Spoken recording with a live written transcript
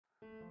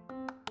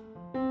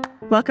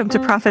Welcome to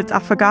Profits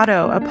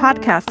Affogato, a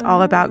podcast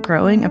all about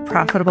growing a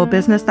profitable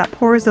business that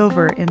pours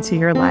over into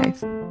your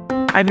life.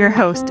 I'm your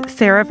host,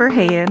 Sarah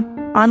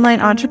Verheyen, online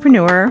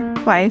entrepreneur,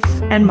 wife,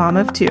 and mom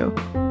of two.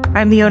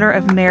 I'm the owner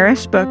of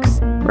Marish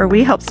Books, where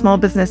we help small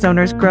business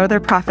owners grow their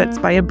profits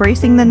by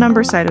embracing the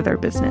number side of their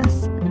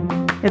business.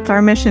 It's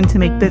our mission to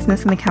make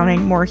business and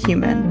accounting more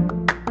human.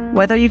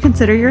 Whether you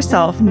consider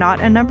yourself not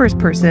a numbers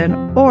person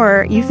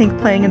or you think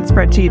playing in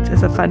spreadsheets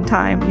is a fun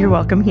time, you're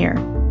welcome here.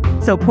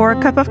 So pour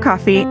a cup of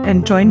coffee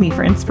and join me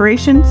for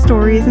inspiration,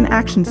 stories, and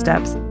action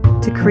steps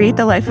to create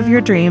the life of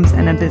your dreams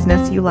and a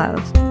business you love.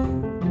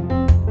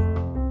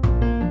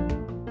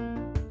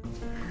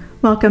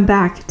 Welcome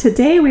back.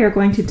 Today we are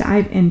going to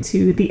dive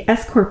into the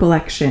S Corp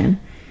election.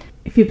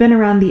 If you've been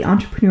around the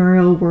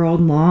entrepreneurial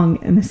world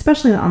long, and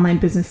especially the online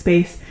business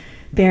space,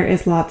 there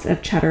is lots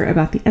of chatter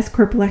about the S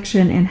Corp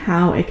election and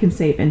how it can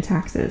save in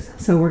taxes.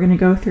 So we're going to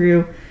go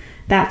through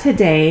that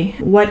today.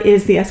 What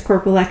is the S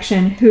Corp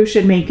election? Who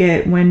should make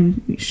it?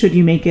 When should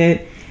you make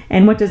it?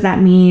 And what does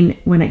that mean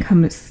when it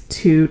comes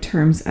to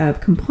terms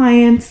of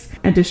compliance,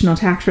 additional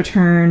tax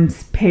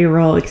returns,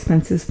 payroll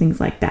expenses, things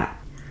like that?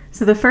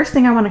 So the first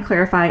thing I want to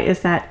clarify is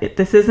that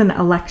this is an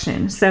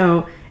election.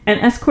 So an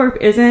S Corp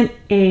isn't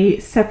a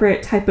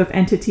separate type of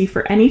entity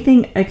for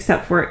anything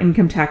except for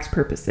income tax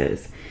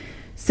purposes.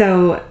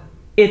 So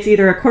it's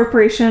either a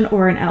corporation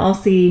or an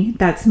LLC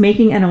that's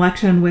making an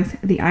election with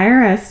the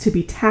IRS to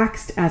be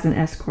taxed as an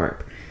S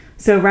Corp.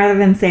 So rather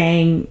than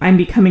saying I'm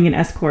becoming an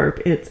S Corp,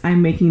 it's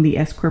I'm making the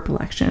S Corp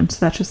election. So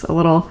that's just a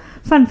little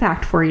fun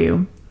fact for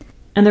you.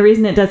 And the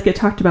reason it does get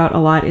talked about a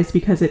lot is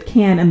because it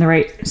can, in the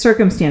right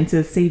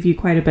circumstances, save you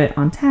quite a bit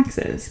on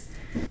taxes.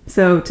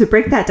 So to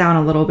break that down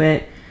a little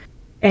bit,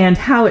 and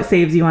how it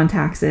saves you on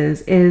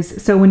taxes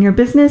is, so when your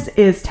business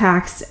is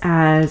taxed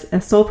as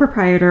a sole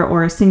proprietor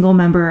or a single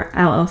member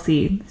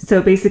LLC,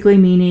 so basically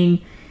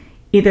meaning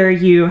either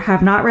you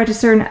have not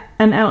registered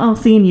an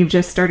LLC and you've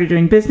just started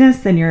doing business,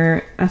 then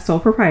you're a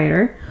sole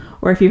proprietor,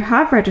 or if you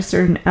have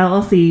registered an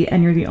LLC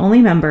and you're the only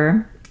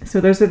member,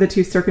 so those are the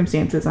two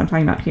circumstances I'm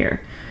talking about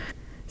here.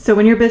 So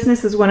when your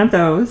business is one of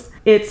those,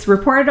 it's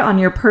reported on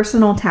your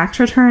personal tax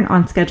return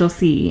on Schedule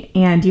C,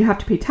 and you have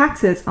to pay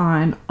taxes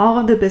on all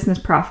of the business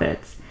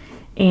profits.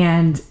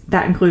 And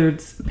that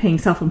includes paying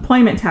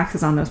self-employment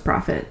taxes on those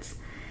profits.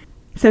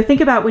 So think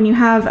about when you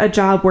have a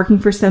job working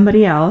for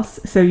somebody else,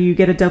 so you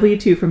get a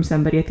W-2 from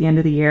somebody at the end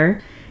of the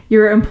year,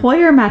 your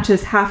employer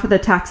matches half of the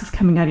taxes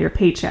coming out of your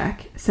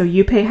paycheck. So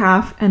you pay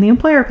half and the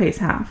employer pays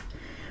half.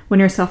 When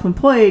you're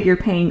self-employed, you're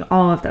paying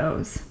all of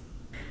those.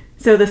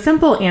 So the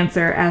simple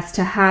answer as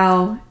to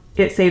how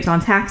it saves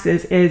on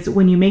taxes is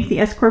when you make the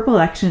S Corp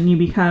election, you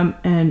become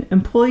an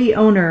employee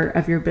owner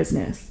of your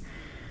business.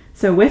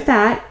 So with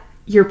that,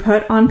 you're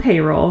put on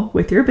payroll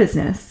with your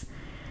business.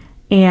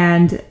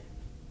 And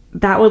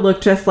that would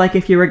look just like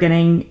if you were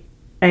getting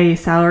a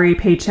salary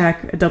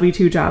paycheck, a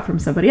W-2 job from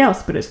somebody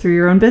else, but it's through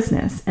your own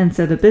business. And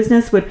so the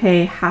business would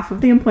pay half of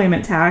the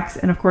employment tax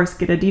and of course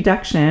get a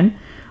deduction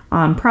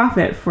on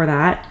profit for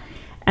that.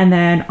 And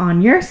then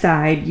on your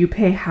side, you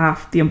pay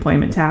half the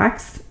employment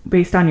tax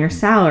based on your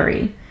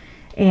salary.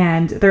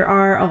 And there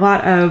are a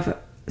lot of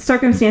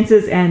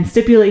circumstances and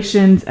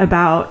stipulations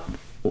about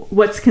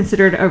what's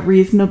considered a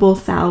reasonable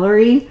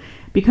salary.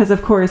 Because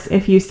of course,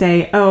 if you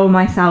say, oh,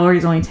 my salary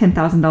is only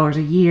 $10,000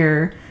 a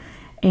year,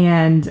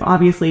 and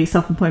obviously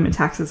self-employment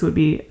taxes would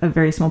be a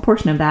very small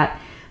portion of that.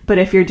 But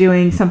if you're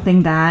doing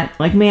something that,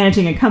 like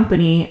managing a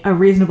company, a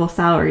reasonable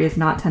salary is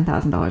not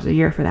 $10,000 a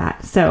year for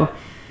that. So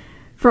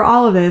for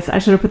all of this, I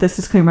should have put this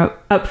disclaimer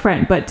up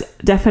front, but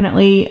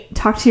definitely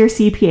talk to your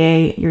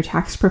CPA, your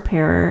tax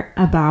preparer,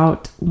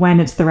 about when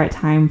it's the right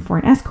time for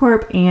an S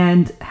Corp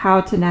and how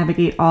to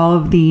navigate all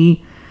of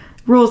the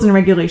rules and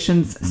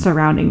regulations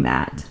surrounding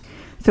that.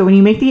 So when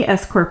you make the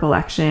S Corp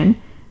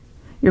election,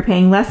 you're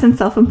paying less in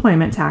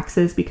self-employment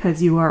taxes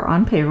because you are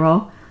on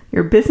payroll.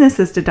 Your business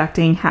is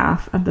deducting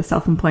half of the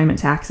self-employment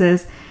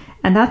taxes,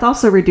 and that's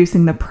also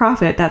reducing the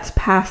profit that's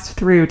passed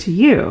through to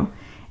you.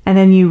 And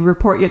then you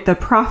report the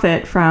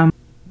profit from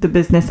the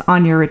business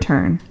on your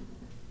return.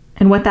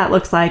 And what that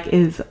looks like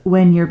is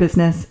when your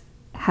business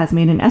has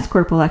made an S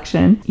Corp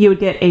election, you would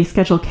get a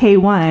Schedule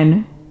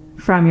K-1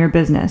 from your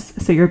business.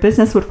 So your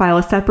business would file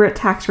a separate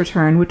tax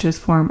return, which is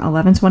Form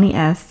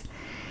 1120-S,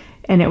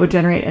 and it would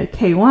generate a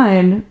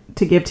K-1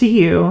 to give to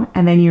you,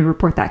 and then you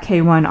report that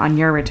K-1 on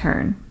your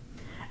return.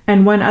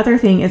 And one other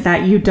thing is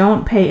that you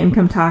don't pay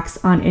income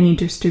tax on any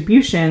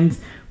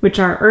distributions, which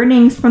are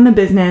earnings from the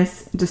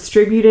business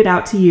distributed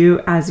out to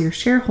you as your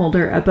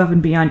shareholder above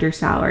and beyond your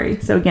salary.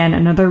 So again,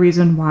 another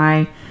reason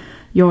why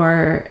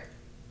your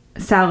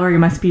salary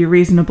must be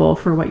reasonable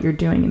for what you're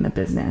doing in the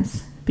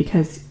business,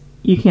 because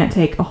you can't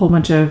take a whole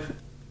bunch of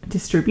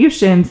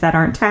distributions that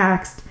aren't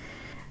taxed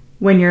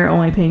when you're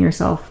only paying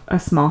yourself a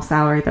small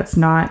salary that's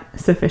not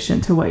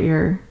sufficient to what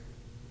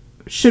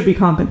should be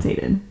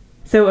compensated.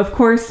 So of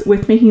course,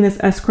 with making this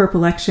S Corp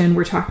election,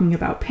 we're talking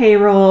about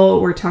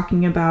payroll, we're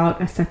talking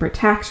about a separate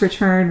tax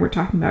return, we're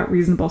talking about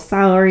reasonable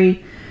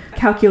salary,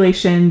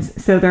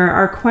 calculations. So there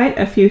are quite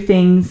a few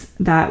things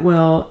that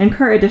will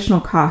incur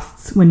additional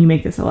costs when you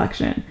make this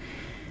election.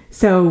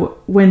 So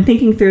when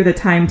thinking through the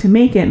time to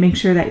make it, make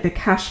sure that the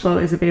cash flow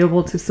is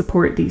available to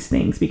support these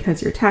things,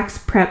 because your tax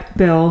prep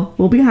bill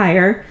will be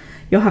higher.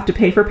 You'll have to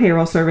pay for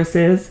payroll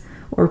services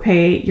or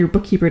pay your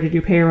bookkeeper to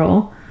do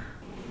payroll.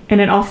 And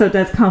it also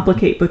does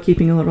complicate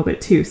bookkeeping a little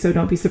bit too. So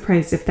don't be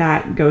surprised if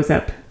that goes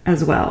up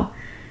as well.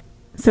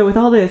 So with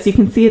all this, you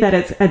can see that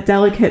it's a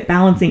delicate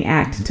balancing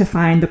act to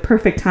find the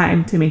perfect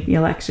time to make the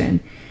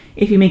election.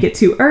 If you make it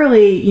too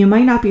early, you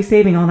might not be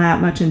saving all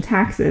that much in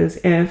taxes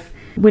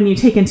when you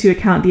take into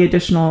account the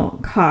additional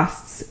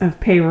costs of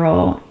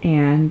payroll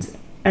and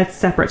a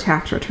separate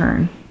tax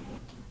return.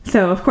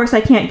 So of course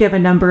I can't give a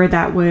number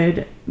that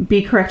would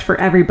be correct for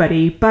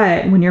everybody,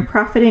 but when you're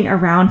profiting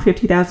around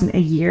 $50,000 a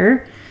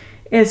year,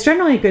 it's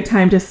generally a good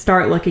time to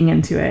start looking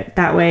into it.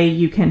 That way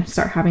you can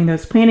start having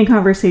those planning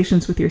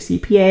conversations with your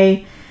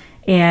CPA,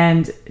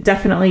 and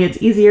definitely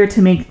it's easier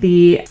to make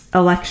the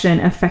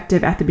election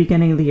effective at the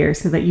beginning of the year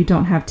so that you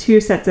don't have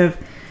two sets of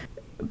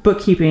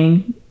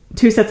bookkeeping,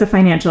 two sets of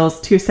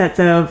financials, two sets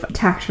of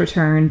tax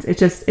returns.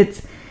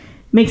 It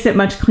makes it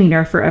much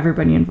cleaner for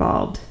everybody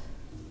involved.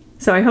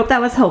 So I hope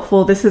that was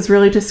helpful. This is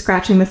really just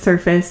scratching the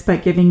surface,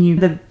 but giving you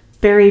the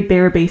very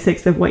bare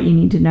basics of what you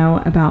need to know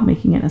about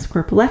making an S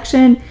Corp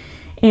election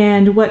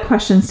and what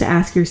questions to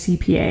ask your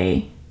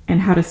CPA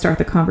and how to start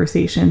the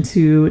conversation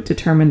to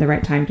determine the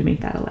right time to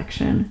make that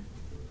election.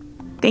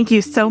 Thank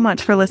you so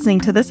much for listening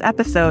to this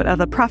episode of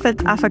the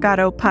Profits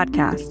Affogato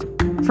podcast.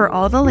 For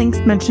all the links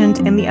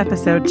mentioned in the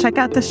episode, check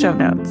out the show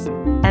notes.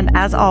 And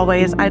as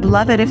always, I'd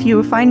love it if you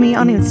would find me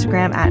on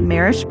Instagram at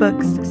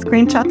marishbooks,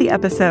 screenshot the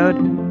episode,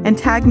 and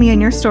tag me in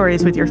your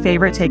stories with your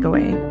favorite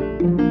takeaway.